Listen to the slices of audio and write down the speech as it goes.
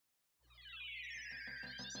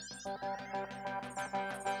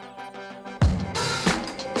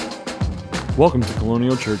Welcome to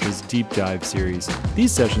Colonial Church's Deep Dive series.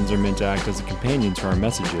 These sessions are meant to act as a companion to our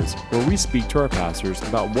messages, where we speak to our pastors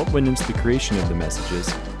about what went into the creation of the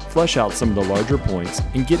messages, flesh out some of the larger points,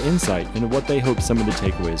 and get insight into what they hope some of the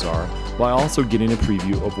takeaways are, while also getting a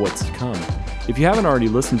preview of what's to come. If you haven't already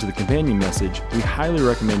listened to the companion message, we highly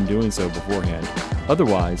recommend doing so beforehand.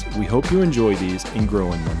 Otherwise, we hope you enjoy these and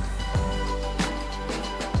grow in them.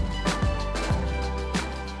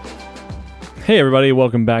 Hey everybody,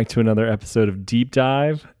 welcome back to another episode of Deep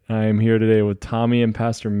Dive. I am here today with Tommy and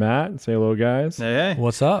Pastor Matt. Say hello, guys. Hey.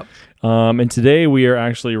 What's up? And today we are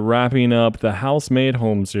actually wrapping up the House Made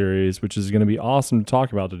Home series, which is going to be awesome to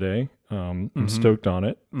talk about today. I'm stoked on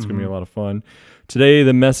it. It's going to be a lot of fun. Today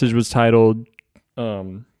the message was titled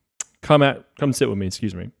 "Come Sit With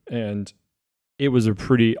Me," and it was a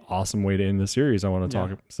pretty awesome way to end the series. I want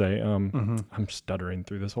to say. I'm stuttering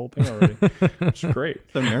through this whole thing already. It's great.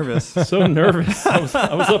 So nervous. So nervous. I was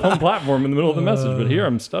up on platform in the middle of the message, but here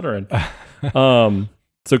I'm stuttering.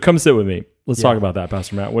 So come sit with me. Let's talk about that,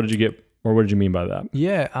 Pastor Matt. What did you get, or what did you mean by that?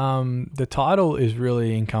 Yeah, the title is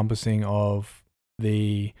really encompassing of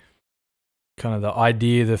the kind of the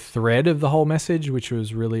idea, the thread of the whole message, which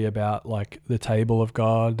was really about like the table of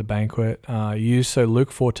God, the banquet. So Luke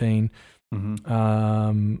 14.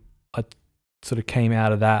 I sort of came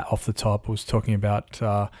out of that off the top. I was talking about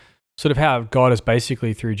sort of how God has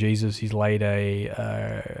basically, through Jesus, he's laid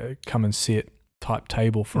a come and sit type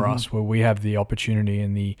table for us, where we have the opportunity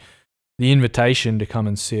and the invitation to come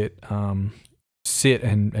and sit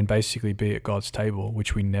and basically be at God's table,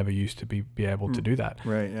 which we never used to be able to do that.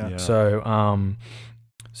 Right. Yeah. So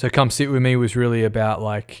come sit with me was really about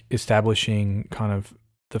like establishing kind of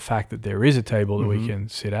the fact that there is a table that we can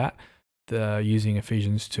sit at. Using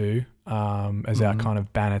Ephesians 2 as our kind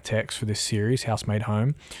of banner text for this series, House Made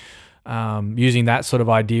Home. Using that sort of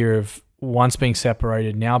idea of once being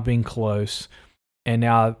separated, now being close, and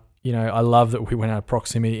now, I love that we went out of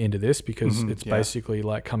proximity into this, because it's basically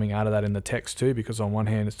like coming out of that in the text too, because on one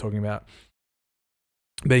hand it's talking about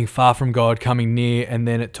being far from God, coming near, and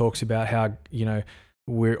then it talks about how,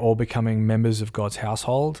 we're all becoming members of God's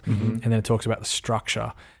household, and then it talks about the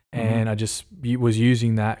structure. And I just was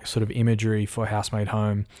using that sort of imagery for House Made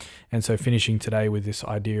Home. And so finishing today with this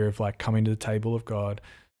idea of like coming to the table of God,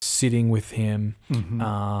 sitting with him,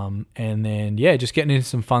 and then, just getting into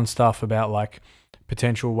some fun stuff about like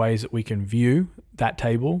potential ways that we can view that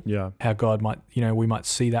table, how God might, we might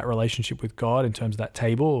see that relationship with God in terms of that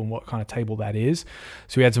table and what kind of table that is.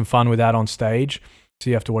 So we had some fun with that on stage. So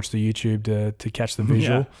you have to watch the YouTube to catch the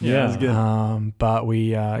visual. Yeah, it's good. But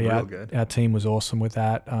we, good. Our team was awesome with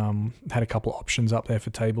that. Had a couple of options up there for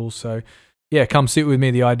tables. So come sit with me.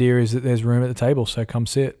 The idea is that there's room at the table, so come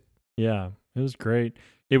sit. Yeah, it was great.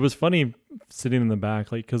 It was funny sitting in the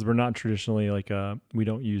back, like, because we're not traditionally like we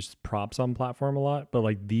don't use props on platform a lot, but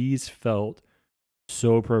like these felt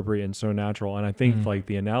so appropriate and so natural. And I think like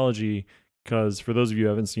the analogy, because for those of you who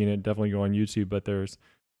haven't seen it, definitely go on YouTube. But there's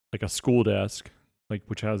like a school desk, like,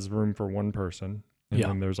 which has room for one person. And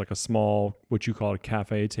then there's like a small, what you call a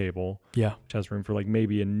cafe table. Yeah. Which has room for like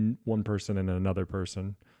maybe one person and another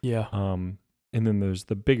person. Yeah. And then there's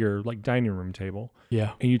the bigger like dining room table.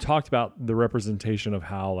 Yeah. And you talked about the representation of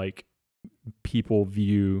how like people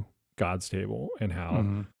view God's table, and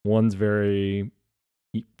how one's very,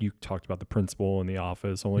 you talked about the principal in the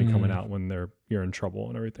office only coming out when you're in trouble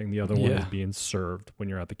and everything. The other one is being served when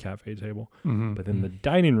you're at the cafe table. But then the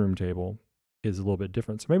dining room table is a little bit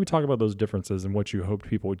different. So maybe talk about those differences and what you hoped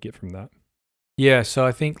people would get from that. Yeah, so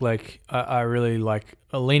I think like I really like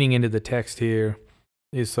leaning into the text here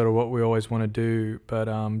is sort of what we always want to do. But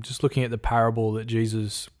just looking at the parable that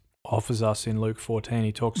Jesus offers us in Luke 14,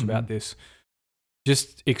 he talks about this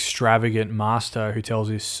just extravagant master who tells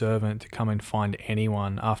his servant to come and find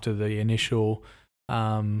anyone after the initial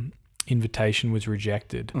invitation was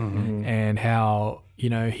rejected, and how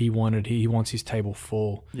he wants his table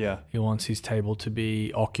full. He wants his table to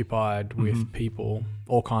be occupied with people,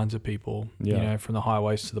 all kinds of people, from the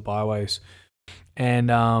highways to the byways. And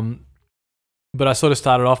but I sort of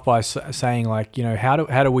started off by saying like, how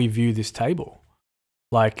do we view this table?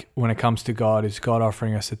 Like when it comes to God, is God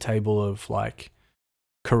offering us a table of like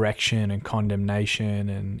correction and condemnation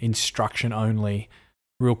and instruction only,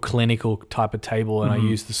 real clinical type of table? And I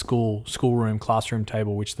used the schoolroom, classroom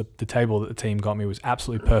table, which the table that the team got me was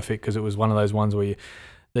absolutely perfect, because it was one of those ones where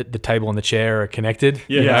the table and the chair are connected.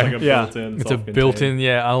 It's like a built-in. It's a built-in.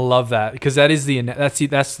 Yeah, I love that, because that's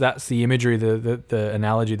the imagery, the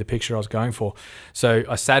analogy, the picture I was going for. So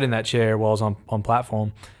I sat in that chair while I was on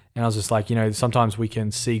platform, and I was just like, sometimes we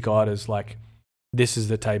can see God as like this is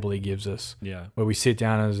the table he gives us, Yeah. where we sit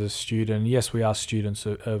down as a student. Yes, we are students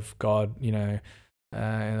of God,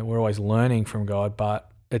 and we're always learning from God,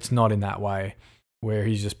 but it's not in that way where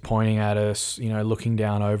he's just pointing at us, looking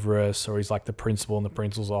down over us, or he's like the principal in the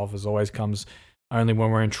principal's office, always comes only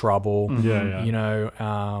when we're in trouble. Mm-hmm.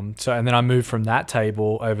 Yeah. So, and then I moved from that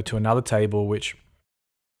table over to another table, which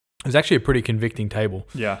was actually a pretty convicting table.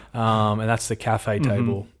 Yeah. And that's the cafe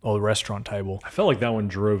table or the restaurant table. I felt like that one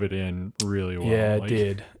drove it in really well. Yeah, it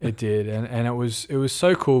did. It did. And it was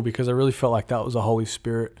so cool because I really felt like that was a Holy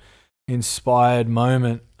Spirit inspired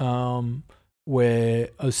moment, where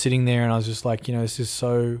I was sitting there and I was just like, it's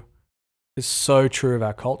so true of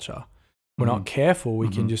our culture. We're not careful. We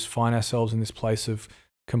can just find ourselves in this place of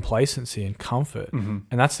complacency and comfort. And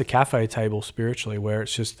that's the cafe table spiritually, where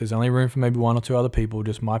it's just, there's only room for maybe one or two other people,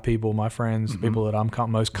 just my people, my friends, people that I'm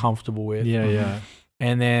most comfortable with. Yeah.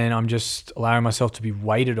 And then I'm just allowing myself to be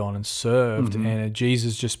waited on and served. And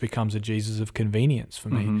Jesus just becomes a Jesus of convenience for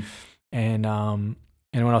me.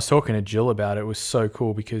 And when I was talking to Jill about it was so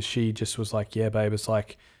cool because she just was like, yeah, babe, it's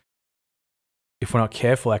like, if we're not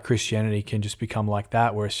careful, our Christianity can just become like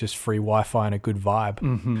that, where it's just free Wi-Fi and a good vibe.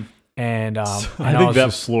 And I think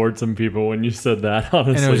that floored some people when you said that,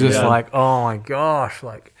 honestly. And it was just like, oh my gosh,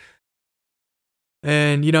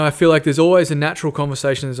 and I feel like there's always a natural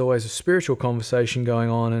conversation, there's always a spiritual conversation going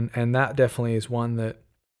on, and that definitely is one that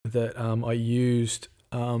I used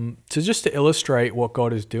to illustrate what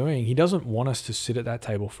God is doing. He doesn't want us to sit at that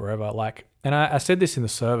table forever. And I said this in the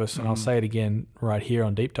service, and I'll say it again right here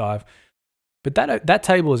on Deep Dive. But that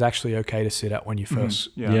table is actually okay to sit at when you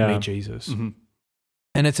first meet Jesus.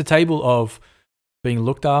 And it's a table of being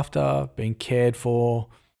looked after, being cared for,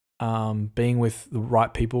 being with the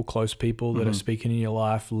right people, close people that are speaking in your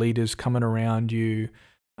life, leaders coming around you,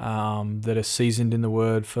 that are seasoned in the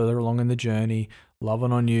word, further along in the journey,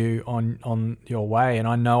 loving on you on your way. And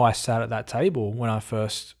I know I sat at that table when I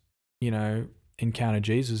first, encountered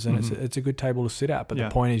Jesus, and it's a good table to sit at. But the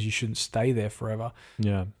point is, you shouldn't stay there forever.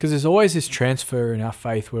 Yeah. Because there's always this transfer in our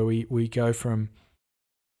faith where we go from,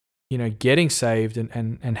 getting saved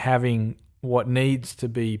and having what needs to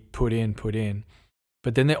be put in.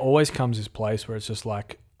 But then there always comes this place where it's just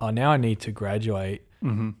like, oh, now I need to graduate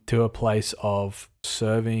to a place of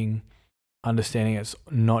serving, understanding it's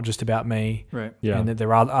not just about me, right? Yeah, and that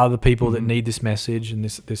there are other people that need this message, and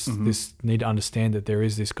this need to understand that there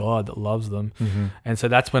is this God that loves them. And so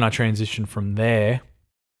that's when I transitioned from there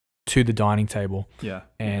to the dining table. Yeah,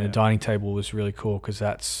 and the dining table was really cool because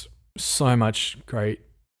that's so much great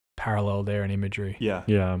parallel there in imagery. Yeah,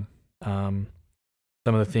 yeah.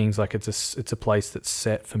 Some of the things, like it's a place that's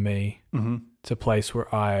set for me. It's a place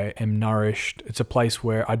where I am nourished. It's a place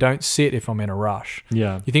where I don't sit if I'm in a rush.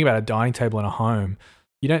 Yeah. You think about a dining table in a home,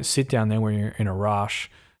 you don't sit down there when you're in a rush.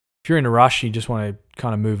 If you're in a rush, you just want to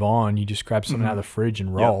kind of move on. You just grab something out of the fridge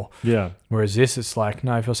and roll. Yeah. Whereas this, it's like,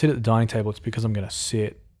 no, if I sit at the dining table, it's because I'm going to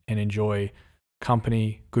sit and enjoy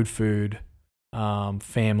company, good food,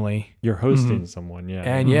 family. You're hosting someone, yeah.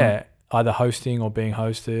 And either hosting or being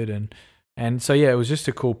hosted. And so, it was just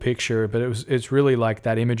a cool picture, but it's really like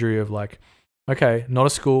that imagery of like, okay, not a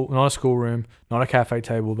schoolroom, not a cafe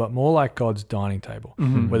table, but more like God's dining table,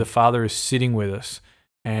 where the Father is sitting with us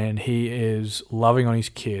and he is loving on his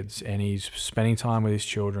kids and he's spending time with his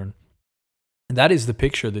children. And that is the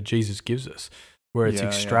picture that Jesus gives us, where it's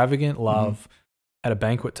extravagant love at a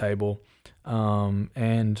banquet table.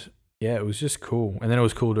 And it was just cool. And then it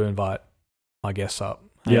was cool to invite my guests up.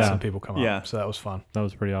 Some people come up. So that was fun. That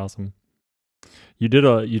was pretty awesome. You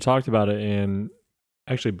talked about it in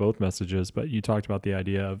actually both messages, but you talked about the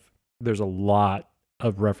idea of there's a lot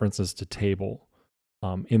of references to table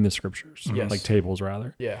in the scriptures, like tables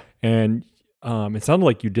rather. Yeah. And it sounded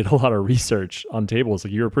like you did a lot of research on tables.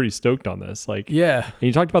 Like you were pretty stoked on this. Like, and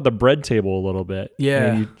you talked about the bread table a little bit.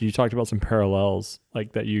 Yeah. And you talked about some parallels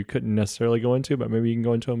like that you couldn't necessarily go into, but maybe you can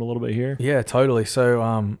go into them a little bit here. Yeah, totally.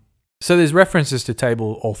 So there's references to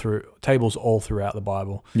tables all throughout the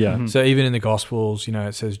Bible. Yeah. So even in the Gospels,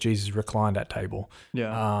 it says Jesus reclined at table.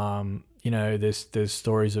 Yeah. There's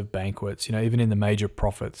stories of banquets. Even in the major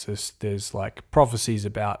prophets, there's like prophecies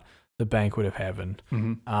about the banquet of heaven.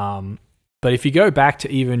 But if you go back to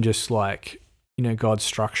even just like God's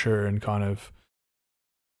structure and kind of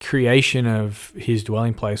creation of His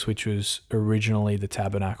dwelling place, which was originally the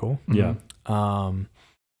tabernacle. Yeah.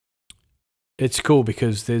 It's cool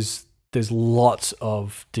because there's lots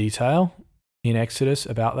of detail in Exodus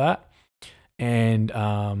about that. And,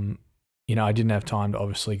 I didn't have time to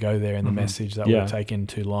obviously go there in the message. That would have taken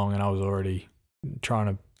too long, and I was already trying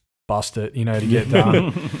to bust it, to get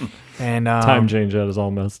done. And Time change that is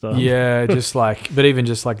all messed up. Yeah, but even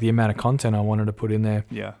just like the amount of content I wanted to put in there.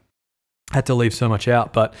 Yeah. Had to leave so much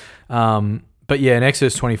out, but yeah, in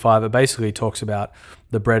Exodus 25, it basically talks about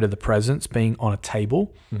the bread of the presence being on a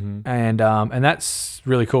table, and that's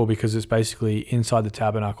really cool because it's basically inside the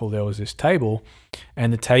tabernacle there was this table,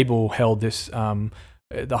 and the table held this.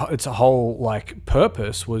 Its whole like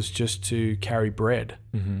purpose was just to carry bread,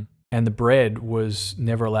 and the bread was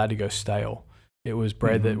never allowed to go stale. It was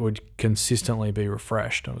bread that would consistently be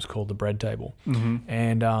refreshed. It was called the bread table,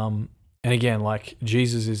 and again, like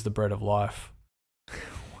Jesus is the bread of life.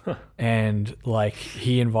 And like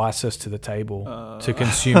he invites us to the table to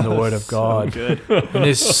consume the word of God. So good. And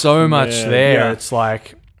there's so much there. Yeah. It's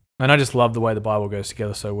like, and I just love the way the Bible goes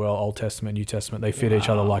together so well. Old Testament, New Testament, they fit each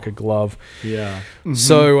other like a glove. Yeah.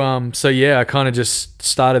 So yeah, I kind of just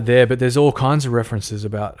started there, but there's all kinds of references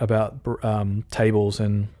about tables,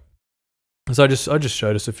 and so I just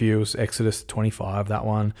showed us a few. It was Exodus 25, that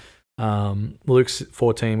one, Luke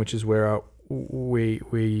 14, which is where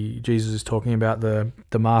Jesus is talking about the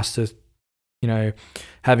master,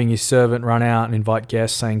 having his servant run out and invite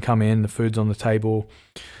guests, saying, "Come in, the food's on the table."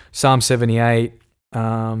 Psalm 78,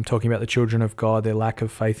 talking about the children of God, their lack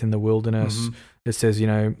of faith in the wilderness. It says,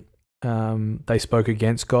 they spoke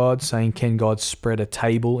against God, saying, "Can God spread a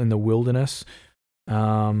table in the wilderness?"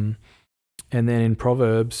 And then in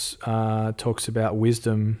Proverbs, talks about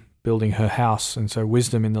wisdom building her house, and so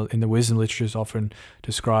wisdom in the wisdom literature is often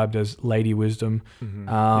described as Lady Wisdom.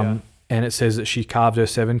 And it says that she carved her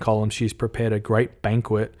 7 columns. She's prepared a great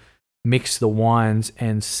banquet, mixed the wines,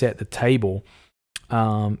 and set the table.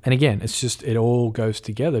 And again, it all goes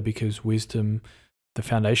together because wisdom, the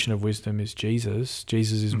foundation of wisdom is Jesus.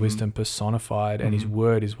 Jesus is wisdom personified, and his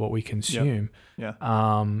word is what we consume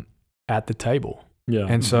at the table. Yeah.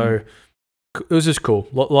 And so it was just cool.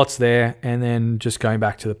 Lots there. And then just going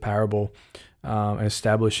back to the parable, and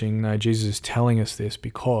establishing, Jesus is telling us this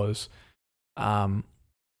because, when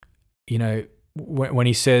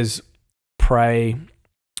he says pray,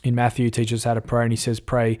 in Matthew, he teaches us how to pray, and he says,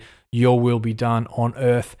 pray, your will be done on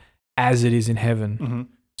earth as it is in heaven.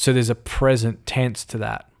 So there's a present tense to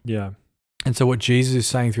that. Yeah. And so what Jesus is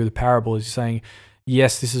saying through the parable is saying,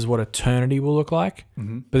 yes, this is what eternity will look like,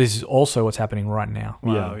 but this is also what's happening right now.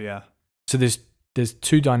 Wow, yeah. So there's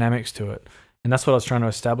 2 dynamics to it. And that's what I was trying to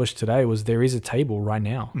establish today was there is a table right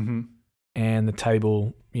now. And the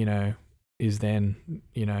table, is then,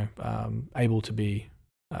 able to be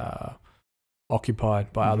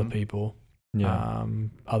occupied by other people,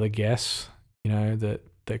 other guests,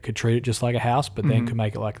 that could treat it just like a house, but then could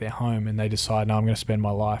make it like their home. And they decide, no, I'm going to spend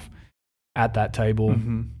my life at that table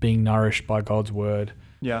being nourished by God's word.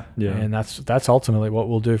 Yeah. And that's ultimately what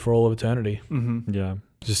we'll do for all of eternity. Yeah.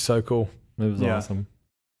 Just so cool. It was awesome.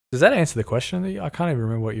 Does that answer the question? I can't even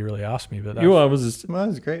remember what you really asked me, but I was just Well, that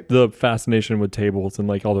was great. the fascination with tables and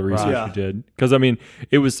like all the research Right. you did. Because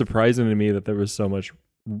it was surprising to me that there was so much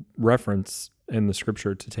reference in the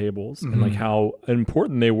scripture to tables and like how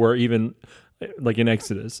important they were, even like in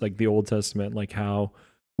Exodus, like the Old Testament, like how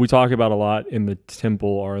we talk about a lot in the temple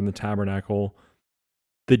or in the tabernacle,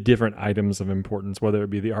 the different items of importance, whether it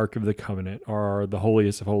be the Ark of the Covenant or the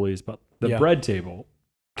holiest of holies, but the bread table.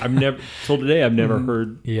 I've never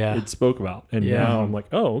heard it spoke about, and now I'm like,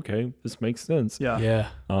 oh, okay, this makes sense. Yeah.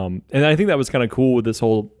 And I think that was kind of cool with this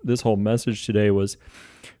whole message today was,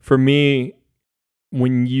 for me,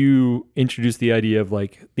 when you introduced the idea of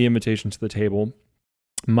like the invitation to the table,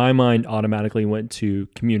 my mind automatically went to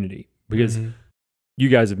community because you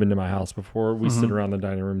guys have been to my house before. We sit around the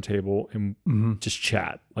dining room table and just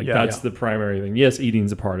chat. Like that's the primary thing. Yes,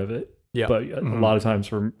 eating's a part of it. Yeah. But a lot of times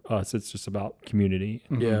for us, it's just about community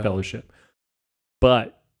and fellowship.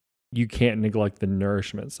 But you can't neglect the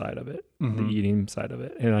nourishment side of it, the eating side of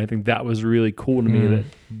it. And I think that was really cool to me that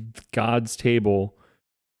God's table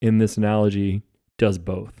in this analogy does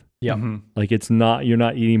both. Yeah. Like you're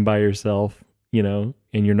not eating by yourself, and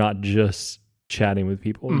you're not just chatting with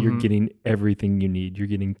people. You're getting everything you need. You're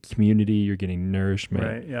getting community, you're getting nourishment.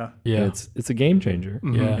 Right. Yeah. Yeah. And it's a game changer.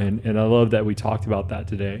 Yeah. And I love that we talked about that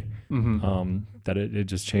today. That it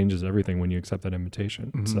just changes everything when you accept that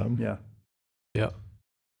invitation. So Yeah. Yeah.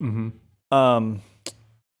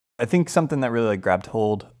 I think something that really grabbed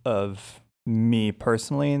hold of me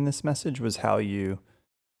personally in this message was how you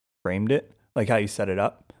framed it, like how you set it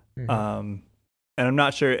up. And I'm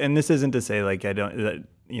not sure, and this isn't to say like that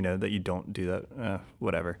you don't do that,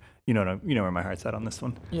 whatever. You know where my heart's at on this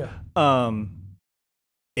one. Yeah.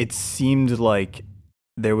 It seemed like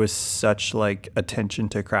there was such like attention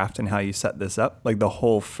to craft and how you set this up. Like the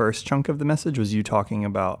whole first chunk of the message was you talking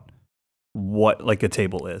about what like a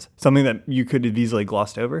table is. Something that you could have easily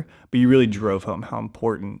glossed over, but you really drove home how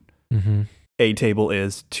important Mm-hmm. a table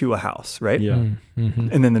is to a house, right? Yeah. Mm-hmm.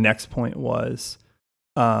 And then the next point was,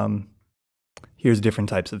 here's different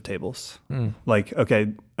types of tables. Mm. Like,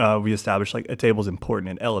 okay, we established like a table is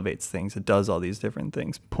important. It elevates things. It does all these different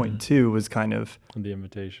things. Point Mm. 2 was kind of, The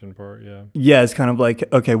invitation part, yeah. yeah, it's kind of like,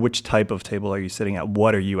 okay, which type of table are you sitting at?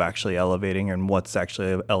 What are you actually elevating and what's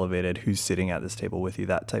actually elevated? Who's sitting at this table with you?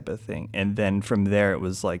 That type of thing. And then from there, it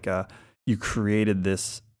was like, you created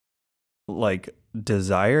this like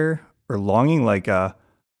desire or longing, like,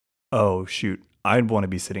 oh shoot, I'd want to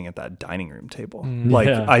be sitting at that dining room table. Mm. Like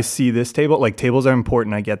Yeah. I see this table, like tables are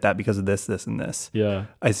important. I get that because of this, this, and this. Yeah.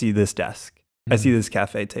 I see this desk. I see this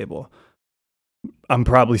cafe table. I'm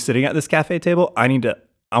probably sitting at this cafe table. I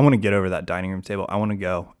want to get over that dining room table. I want to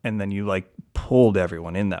go. And then you like pulled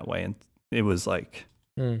everyone in that way. And it was like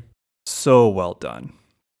Mm. so well done.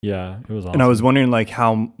 Yeah. It was awesome. And I was wondering like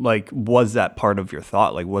how, like, was that part of your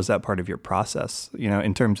thought? Like, was that part of your process, you know,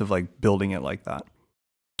 in terms of like building it like that?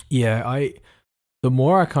 Yeah, the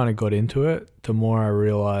more I kind of got into it, the more I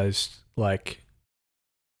realized, like,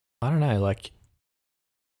 I don't know, like, I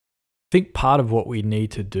think part of what we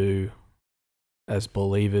need to do as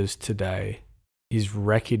believers today is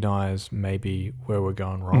recognize maybe where we're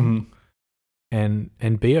going wrong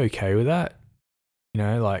and be okay with that. You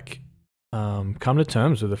know, like, come to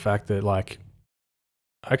terms with the fact that, like,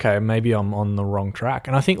 okay, maybe I'm on the wrong track.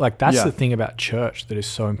 And I think, like, that's Yeah. the thing about church that is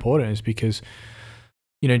so important, is because,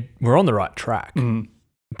 you know, we're on the right track,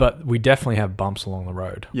 but we definitely have bumps along the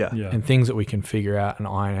road Yeah. Yeah. and things that we can figure out and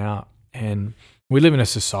iron out. And we live in a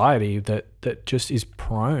society that just is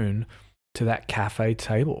prone to that cafe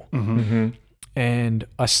table. Mm-hmm. And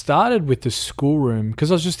I started with the schoolroom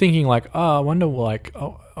because I was just thinking, like, I wonder, like,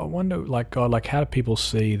 God, like, how do people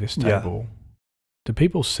see this Yeah. table? Do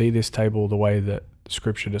people see this table the way that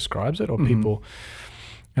Scripture describes it, or people?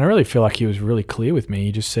 And I really feel like he was really clear with me.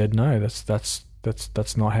 He just said, no,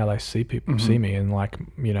 that's not how they see people, see me. And, like,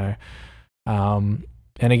 you know,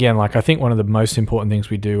 and again, like, I think one of the most important things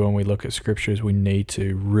we do when we look at Scripture is we need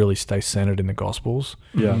to really stay centered in the Gospels.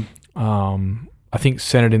 Yeah. I think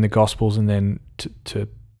centered in the Gospels, and then to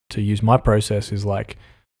use my process is like,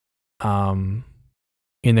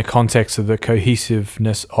 in the context of the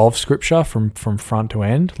cohesiveness of Scripture from front to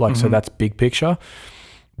end, like, so that's big picture,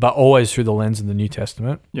 but always through the lens of the New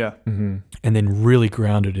Testament, Yeah. Mm-hmm. and then really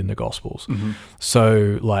grounded in the Gospels.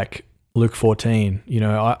 So, like, Luke 14, you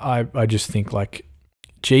know, I just think, like,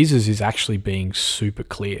 Jesus is actually being super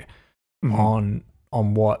clear on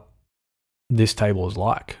what this table is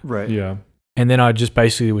like. Right. Yeah. And then I just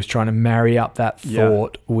basically was trying to marry up that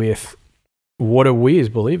thought with, what do we as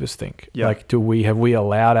believers think? Yeah. Like, have we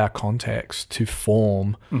allowed our context to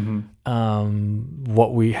form how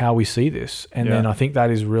we see this? And then I think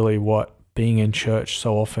that is really what being in church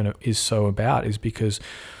so often is so about, is because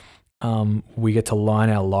we get to line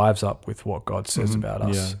our lives up with what God says about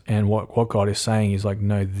us. And what God is saying is like,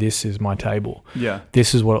 no, this is my table. Yeah.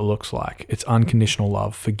 This is what it looks like. It's unconditional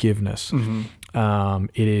love, forgiveness.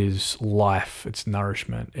 It is life. It's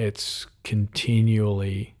nourishment. It's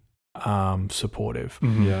continually supportive.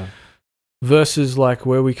 Yeah. Versus, like,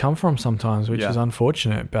 where we come from sometimes, which Yeah. is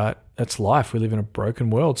unfortunate, but that's life. We live in a broken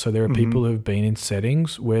world. So there are people who have been in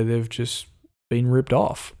settings where they've just been ripped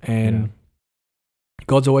off, and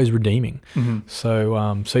God's always redeeming.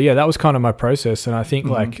 So yeah, that was kind of my process. And I think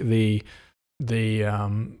like the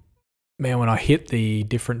man, when I hit the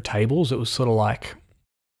different tables, it was sort of like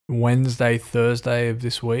Wednesday, Thursday of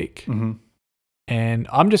this week. And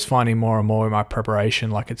I'm just finding more and more in my preparation,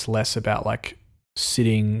 like, it's less about like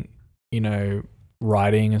sitting, you know,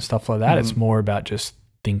 writing and stuff like that. It's more about just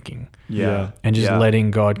thinking and just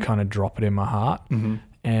letting God kind of drop it in my heart.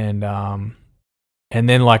 And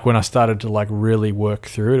then, like, when I started to like really work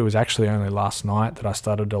through it, it was actually only last night that I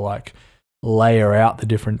started to like layer out the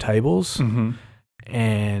different tables.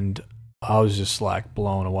 And I was just like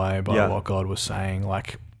blown away by what God was saying.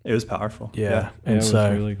 Like, It was powerful. yeah. And And it so,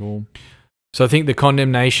 was really cool. so I think the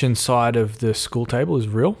condemnation side of the school table is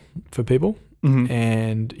real for people.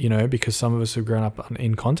 And, you know, because some of us have grown up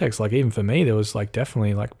in context, like, even for me, there was like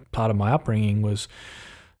definitely like part of my upbringing was,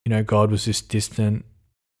 you know, God was this distant,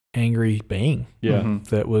 angry being Yeah.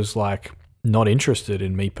 that was like not interested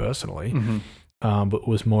in me personally, but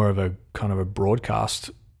was more of a kind of a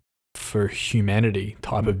broadcast for humanity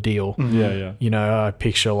type of deal. Yeah. Yeah. You know, I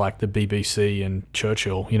picture like the BBC and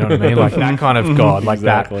Churchill, you know what I mean? Like that kind of God, like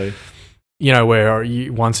Exactly. that, you know, where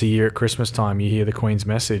once a year at Christmas time, you hear the Queen's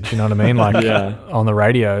message, you know what I mean? Like on the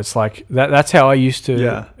radio. It's like, that's how I used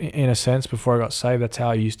to, in a sense, before I got saved,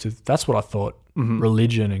 that's what I thought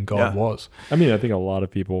religion and God Yeah. was. I mean, I think a lot of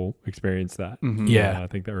people experience that. Mhm. Yeah. I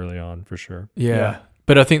think that early on for sure. Yeah. Yeah.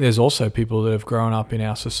 But I think there's also people that have grown up in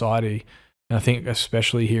our society, and I think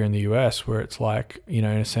especially here in the US, where it's like, in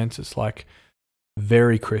a sense, it's like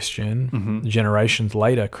very Christian, Mhm. generations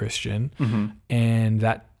later Christian, Mhm. and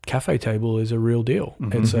that cafe table is a real deal.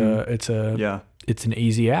 Mhm. It's Yeah. an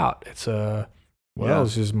easy out. It's a Yeah.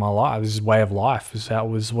 this is my life. This is way of life. This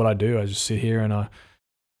is what I do. I just sit here and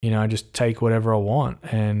I just take whatever I want,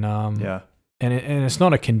 and Yeah. and it's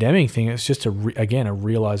not a condemning thing. It's just a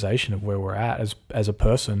realization of where we're at as a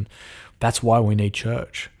person. That's why we need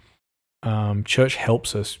church. Church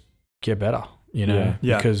helps us get better, Yeah.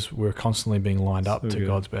 because we're constantly being lined up So to good.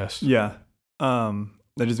 God's best. Yeah.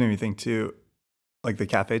 That just made me think too, like the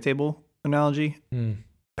cafe table analogy,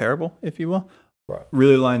 parable, if you will, Right.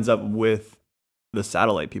 really lines up with the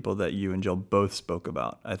satellite people that you and Jill both spoke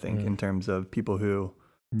about, I think, in terms of people who,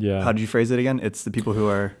 Yeah. how did you phrase it again? It's the people who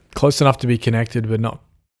are Close enough to be connected, but not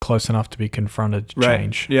close enough to be confronted to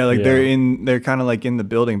change. Yeah, like Yeah. they're kind of like in the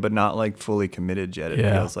building, but not like fully committed yet, it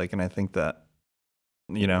Yeah. feels like. And I think that,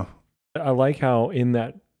 I like how in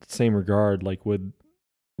that same regard, like with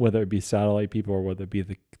whether it be satellite people or whether it be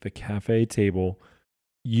the cafe table,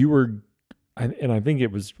 you were, and I think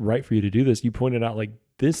it was right for you to do this. You pointed out like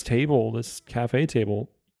this cafe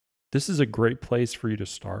table, this is a great place for you to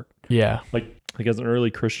start. Yeah. Like as an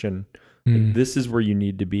early Christian, like, this is where you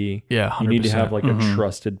need to be. Yeah. 100%. You need to have like Mhm. a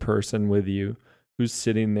trusted person with you who's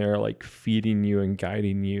sitting there like feeding you and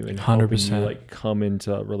guiding you and helping 100%. you like come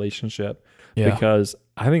into a relationship. yeah. Because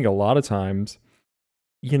I think a lot of times,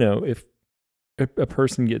 if a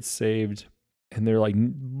person gets saved and they're like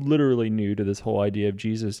literally new to this whole idea of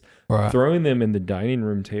Jesus, Right. throwing them in the dining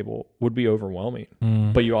room table would be overwhelming.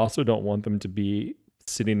 But you also don't want them to be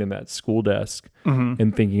sitting in that school desk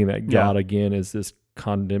and thinking that God again is this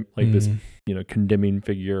this condemning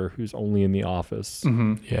figure who's only in the office.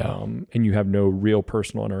 Yeah. And you have no real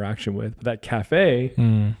personal interaction with. But that cafe,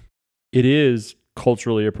 Mm. it is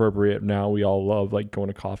culturally appropriate. Now we all love like going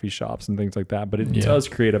to coffee shops and things like that, but it Yeah. does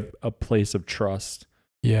create a place of trust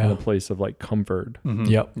and Yeah. a place of like comfort.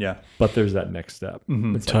 Yep. Yeah. But there's that next step.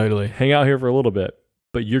 Mhm. It's like, Totally. hang out here for a little bit,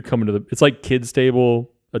 but you're coming to it's like kids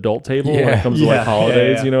table, adult table when Yeah. it comes to Yeah. like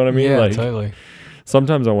holidays. Yeah. You know what I mean? Yeah, Like totally.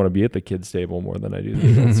 sometimes I want to be at the kids table more than I do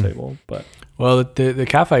the adults table. But Well, the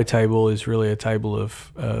cafe table is really a table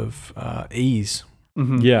of ease,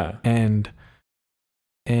 yeah, and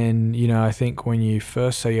I think when you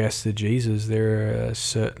first say yes to Jesus, there are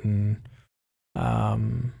certain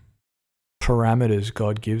parameters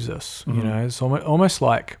God gives us. It's almost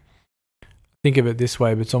like, think of it this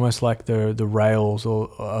way, but it's almost like the rails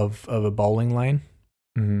of a bowling lane.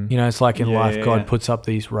 It's like in Yeah, life, yeah, God yeah. puts up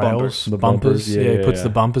these rails, The bumpers. Yeah, he puts Yeah. the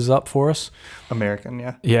bumpers up for us. American,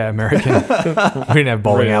 yeah. Yeah, American. We didn't have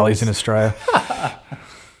bowling alleys in Australia.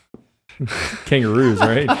 Kangaroos,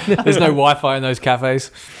 right? There's no Wi-Fi in those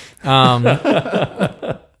cafes.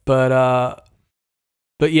 But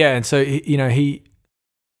yeah, and so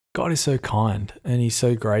God is so kind and He's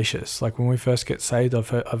so gracious. Like when we first get saved,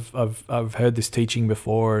 I've heard this teaching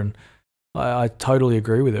before, and I totally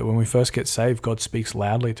agree with it. When we first get saved, God speaks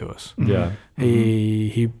loudly to us. Yeah.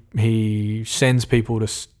 He sends people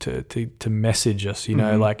to message us.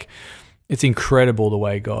 Mhm. Like it's incredible the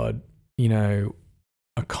way God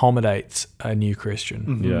accommodates a new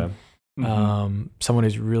Christian. Yeah. Someone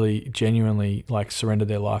who's really genuinely like surrendered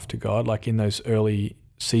their life to God, like in those early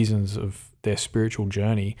seasons of their spiritual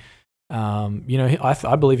journey. I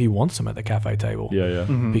believe He wants them at the cafe table. Yeah.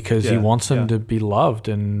 Because He wants them to be loved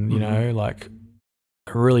and like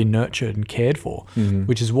really nurtured and cared for,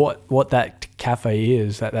 which is what that cafe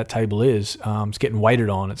is, that table is. It's getting waited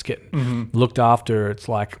on, it's getting looked after, it's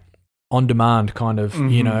like on demand kind of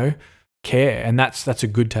care, and that's a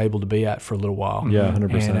good table to be at for a little while. Yeah,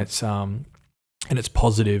 100%. And it's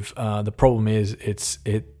positive. The problem is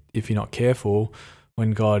if you're not careful,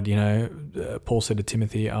 when God, Paul said to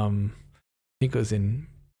Timothy, I think it was in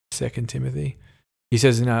 2 Timothy, he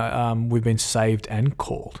says, we've been saved and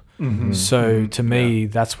called. So to me,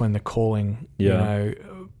 that's when the calling,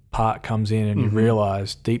 part comes in, and you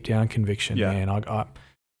realize deep down conviction, man,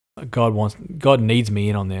 God needs me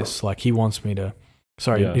in on this. Like He wants me to.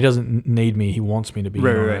 Sorry, He doesn't need me. He wants me to be in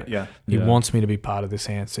on it. Yeah. He wants me to be part of this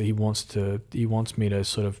answer. He wants me to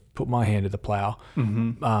sort of put my hand to the plow.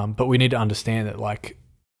 But we need to understand that like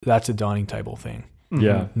that's a dining table thing.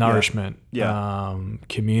 Yeah. Nourishment,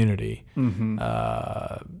 community,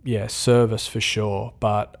 service for sure.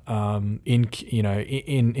 But in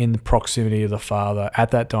the proximity of the Father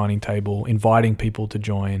at that dining table, inviting people to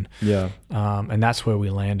join. Yeah. And that's where we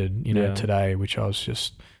landed, Yeah. today, which I was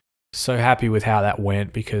just so happy with how that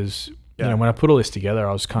went because Yeah. you know when I put all this together,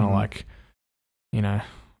 I was kind of Mhm. like, you know,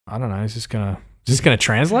 I don't know, is this gonna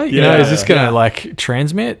translate? You Yeah, know, is this gonna yeah. like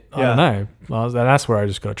transmit? I Yeah. don't know. Well, that's where I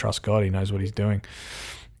just got to trust God. He knows what he's doing,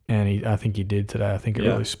 and I think he did today. I think it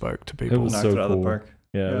Yeah. really spoke to people. was Knocked so it out of the cool. park.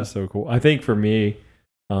 Yeah, it Yeah. was so cool. I think for me,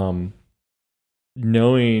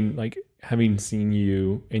 knowing, like, having seen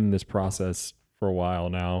you in this process for a while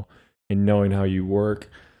now and knowing how you work,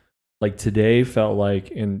 like today felt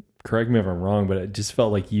like, and correct me if I'm wrong, but it just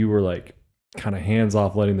felt like you were like kind of hands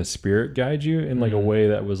off, letting the Spirit guide you in like a way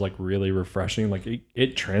that was like really refreshing. Like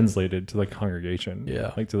it translated to the congregation,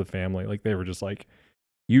 Yeah. like to the family. Like they were just like,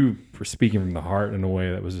 you were speaking from the heart in a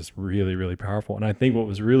way that was just really, really powerful. And I think what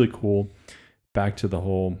was really cool, back to the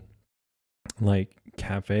whole like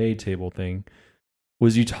cafe table thing,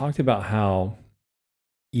 was you talked about how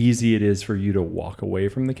easy it is for you to walk away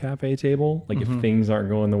from the cafe table. Like if things aren't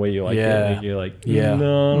going the way you like Yeah. it, you're like, Yeah.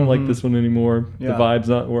 no, I don't like this one anymore. Yeah. The vibe's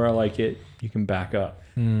not where I like it. You can back up.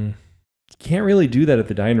 Mm. You can't really do that at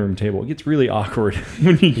the dining room table. It gets really awkward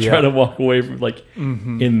when you try Yeah. to walk away from like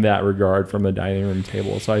Mhm. in that regard from a dining room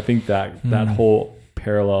table. So I think that that whole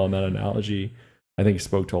parallel and that analogy, I think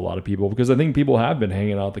spoke to a lot of people, because I think people have been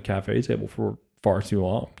hanging out at the cafe table for far too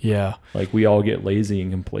long. Yeah. Like we all get lazy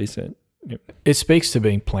and complacent. It speaks to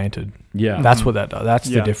being planted. Yeah, That's what that does. That's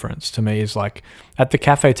Yeah. the difference to me is like at the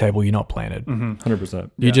cafe table, you're not planted. Mhm.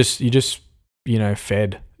 100%. You just, you know,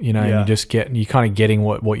 fed, you know, Yeah. and you're kind of getting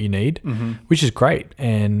what you need, Mhm. which is great.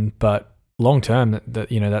 But long term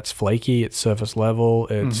that, you know, that's flaky. It's surface level.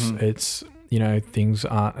 It's, you know, things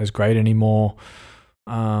aren't as great anymore.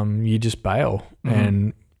 You just bail.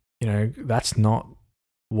 And, you know, that's not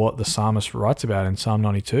what the psalmist writes about in Psalm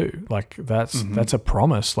 92. Like that's a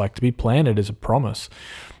promise. Like to be planted is a promise.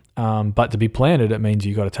 But to be planted, it means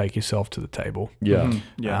you got to take yourself to the table, Yeah. Mhm.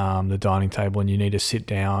 Yeah. the dining table, and you need to sit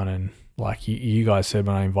down. And like you guys said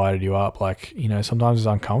when I invited you up, like, you know, sometimes it's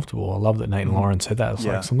uncomfortable. I love that Nate and Lauren said that. It's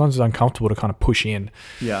Yeah. like sometimes it's uncomfortable to kind of push in,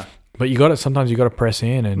 Yeah. but sometimes you got to press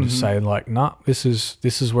in and just say like, nah, this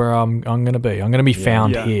is where I'm going to be. I'm going to be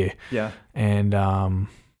found Yeah. here. Yeah. And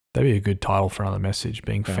that'd be a good title for another message,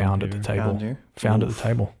 being found at the here. table. Found here. Found at the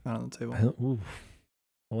table. Found on the table. Ooh,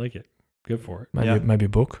 I like it. Good for it. Maybe a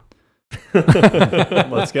book.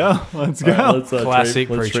 Let's go. Let's go. All right, let's, Classic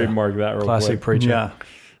let's preacher. trademark that real Classic quick. preacher. Yeah.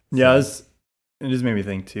 Yeah. It just made me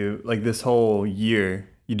think too, like this whole year,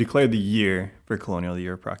 you declared the year for Colonial the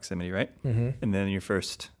year of proximity, right? Mm-hmm. And then your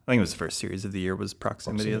first, I think it was the first series of the year was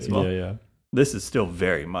proximity as well. Yeah. This is still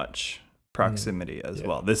very much proximity as Yeah.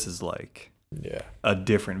 well. This is like Yeah. a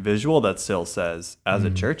different visual that still says, as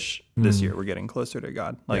a church, this Mm. year we're getting closer to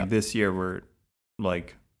God. Like Yeah. this year we're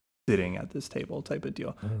like sitting at this table type of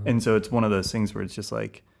deal. Mhm. And so it's one of those things where it's just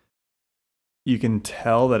like, you can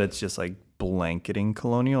tell that it's just like blanketing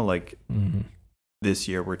Colonial. Like Mm-hmm. this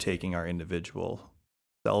year we're taking our individual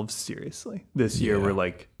selves seriously. This year Yeah. we're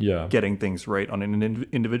like Yeah. getting things right on an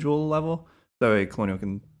individual level. That way Colonial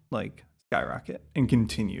can like skyrocket and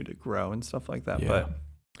continue to grow and stuff like that. Yeah. But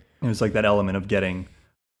it was like that element of getting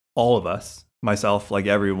all of us, myself, like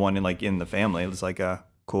everyone in the family, it was like a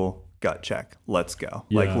cool gut check. Let's go.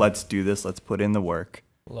 Yeah. Like, let's do this. Let's put in the work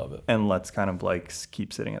Love it. and let's kind of like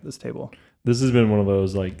keep sitting at this table. This has been one of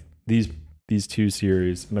those, like, these two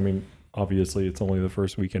series, and I mean, obviously it's only the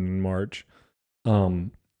first weekend in March.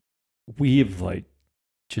 We've like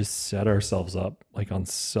just set ourselves up like on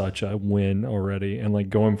such a win already, and like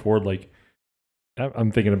going forward, like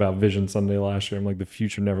I'm thinking about Vision Sunday last year. I'm like, the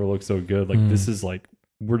future never looked so good. Like this is like,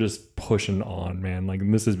 we're just pushing on, man. Like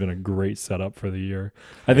this has been a great setup for the year.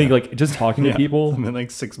 I think like just talking to Yeah. people. And then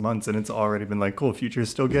like 6 months and it's already been like, cool, future is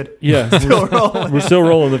still good. Yeah, Still rolling. we're still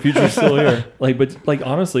rolling. The future's still here. Like, but like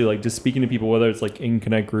honestly, like just speaking to people, whether it's like in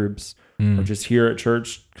Connect groups or just here at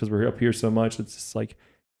church, because we're up here so much, it's just like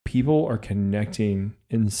people are connecting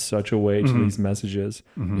in such a way to these messages.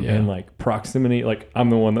 Mhm. Yeah. And like proximity, like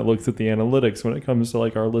I'm the one that looks at the analytics when it comes to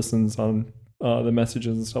like our listens on the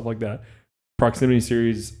messages and stuff like that. Proximity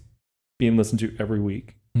series being listened to every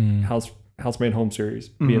week. Mm. Housemate Home series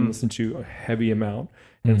being Mhm. listened to a heavy amount.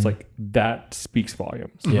 And it's like, that speaks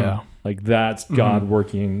volumes. Yeah. Like that's God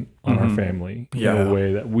working on our Mhm. family Yeah. in a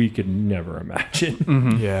way that we could never imagine.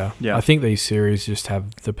 Mhm. Yeah. Yeah. I think these series just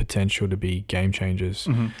have the potential to be game changers.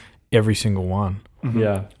 Mhm. Every single one. Mhm.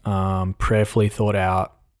 Yeah. Prayerfully thought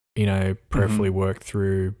out, you know, prayerfully worked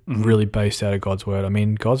through, Mhm. really based out of God's word. I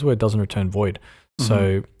mean, God's word doesn't return void.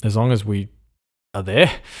 So as long as we are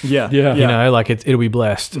there, Yeah. Yeah. you know, like it'll be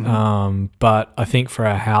blessed. Mhm. But I think for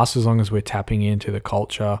our house, as long as we're tapping into the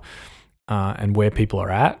culture and where people are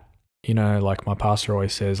at, you know, like my pastor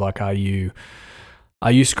always says, like, are you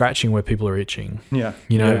are you scratching where people are itching? Yeah.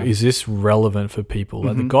 You know, Yeah. is this relevant for people?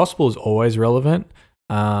 Like the Mhm. gospel is always relevant,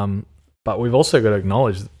 but we've also got to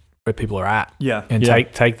acknowledge where people are at Yeah. and Yeah.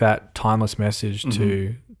 take that timeless message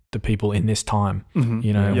to the people in this time, Mhm.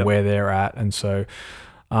 you know, Yep. where they're at. And so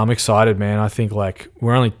I'm excited, man. I think like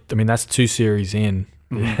that's 2 series in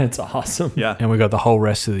Yeah, it's awesome. Yeah. and we got the whole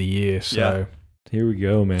rest of the year. So Yeah. Here we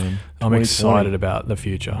go, man. I'm 2020. excited about the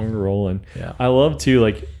future. We're rolling. Yeah. I love to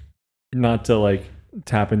like not to like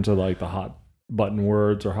tap into like the hot button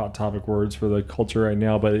words or hot topic words for the culture right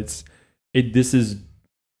now, but this is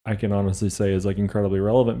I can honestly say is like incredibly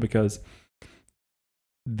relevant because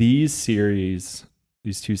these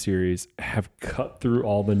 2 series have cut through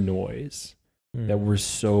all the noise that we're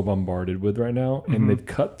so bombarded with right now, and Mhm. they've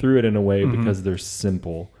cut through it in a way Mhm. because they're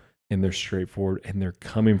simple and they're straightforward and they're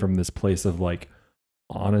coming from this place of like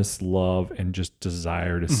honest love and just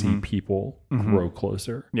desire to see Mhm. people Mhm. grow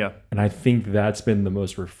closer. Yeah. And I think that's been the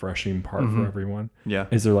most refreshing part for Mhm. everyone. Yeah.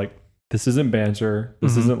 Is they're like, this isn't banter,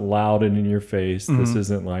 this Mhm. isn't loud and in your face, this Mhm.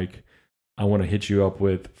 isn't like I want to hit you up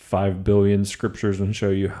with 5 billion scriptures and show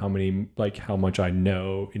you how much I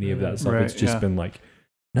know, any of that stuff. Right, It's just yeah. been like,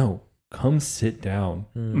 no, come sit down.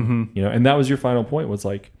 Mhm. You know, and that was your final point was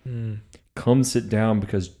like, Mm. come sit down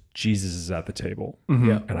because Jesus is at the table. Mhm.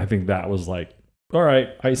 Yeah. And I think that was like, all right,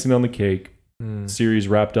 icing on the cake, Mm. series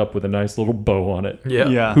wrapped up with a nice little bow on it. Yeah.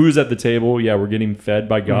 Yeah. Who's at the table? Yeah, we're getting fed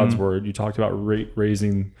by God's Mhm. word. You talked about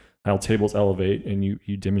raising how tables elevate, and you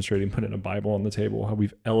demonstrated putting a Bible on the table, how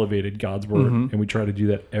we've elevated God's word, Mhm. and we try to do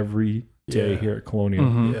that every day Yeah. here at Colonial.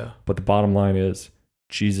 Mhm. Yeah. But the bottom line is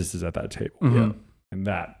Jesus is at that table, Mhm. and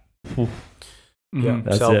that Yeah. Mhm.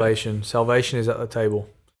 That's it. Salvation is at the table,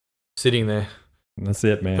 sitting there. that's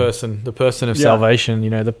it, man. The person of Yeah. salvation.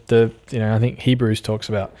 You know, I think Hebrews talks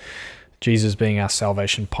about Jesus being our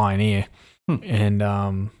salvation pioneer, and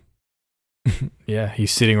yeah,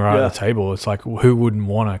 he's sitting right Yeah. at the table. It's like, who wouldn't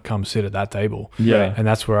want to come sit at that table? Yeah, And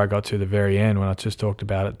that's where I got to the very end when I just talked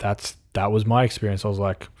about it. That was my experience. I was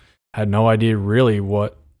like, had no idea really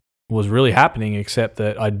what was really happening, except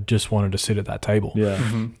that I just wanted to sit at that table yeah.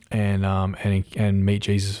 Mhm. and meet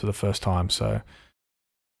Jesus for the first time. So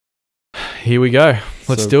here we go.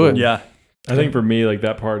 Let's So do it. cool. Yeah. I think for me, like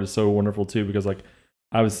that part is so wonderful too, because like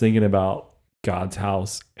I was thinking about God's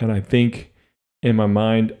house, and I think in my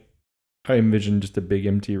mind, I envisioned just a big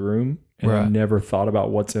empty room, and I Right. never thought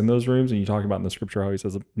about what's in those rooms. And you talk about in the scripture how he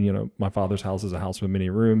says, you know, my Father's house is a house with many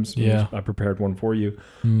rooms. Yeah. I prepared one for you.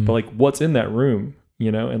 Mm. But like, what's in that room,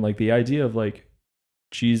 you know? And like the idea of like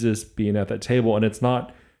Jesus being at that table, and it's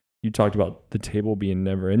not, you talked about the table being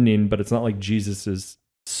never ending, but it's not like Jesus is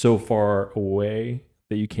so far away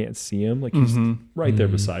that you can't see him. Like he's Mhm. right there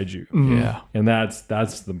Mhm. beside you. Mhm. Yeah. And that's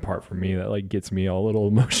the part for me that like gets me all a little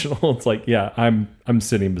emotional. It's like, yeah, I'm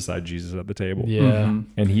sitting beside Jesus at the table. Yeah. Mhm.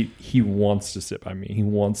 And he wants to sit by me. He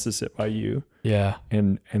wants to sit by you. Yeah.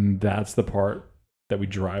 And that's the part that we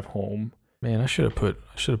drive home. Man, I should have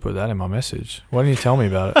put that in my message. Why didn't you tell me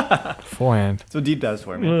about it beforehand? So deep dives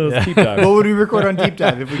for me. Well, let's Yeah. deep dive. What would we record on deep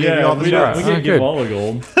dive if we gave you all the we shots? can't Oh, give good. all the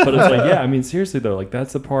gold. But it's like, yeah, I mean, seriously though, like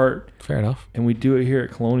that's the part, Fair enough. and we do it here at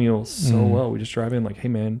Colonial so Mm. well. We just drive in like, hey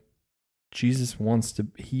man, Jesus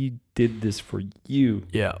he did this for you.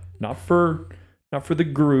 Yeah. Not for the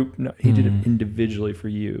group. No, he did it Mhm. individually for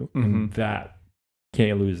you. And Mhm. that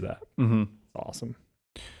can't lose that. Mhm. It's awesome.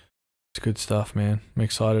 It's good stuff, man. I'm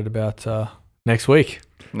excited about next week.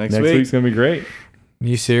 Next Next week. week's gonna be great.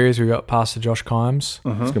 New series. We got Pastor Josh Kimes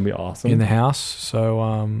Uh-huh. It's gonna be awesome. in the house. So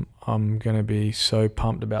I'm gonna be so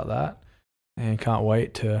pumped about that, and can't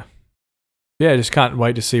wait to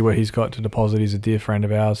see what he's got to deposit. He's a dear friend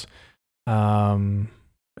of ours,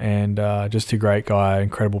 and just a great guy,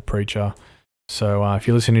 incredible preacher. So if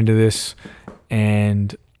you're listening to this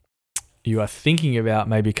and you are thinking about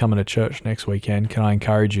maybe coming to church next weekend, can I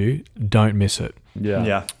encourage you? Don't miss it.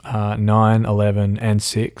 yeah. 9, 11, and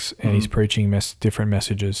 6, and he's Mhm. preaching different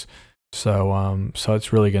messages. So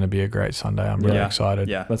it's really going to be a great Sunday. I'm really Yeah. excited.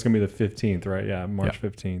 Yeah. That's gonna be the 15th, right? Yeah, March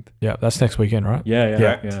 15th. Yeah, that's next weekend, right? Yeah.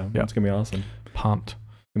 Yeah. Yeah. It's gonna be awesome. Pumped. It's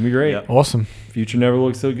gonna be great. Yep. Awesome. Future never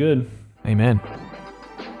looked so good. Amen.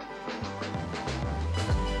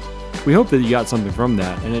 We hope that you got something from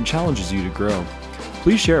that and it challenges you to grow.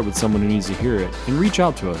 Please share it with someone who needs to hear it and reach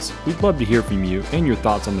out to us. We'd love to hear from you and your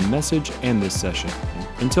thoughts on the message and this session.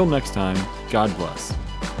 Until next time, God bless.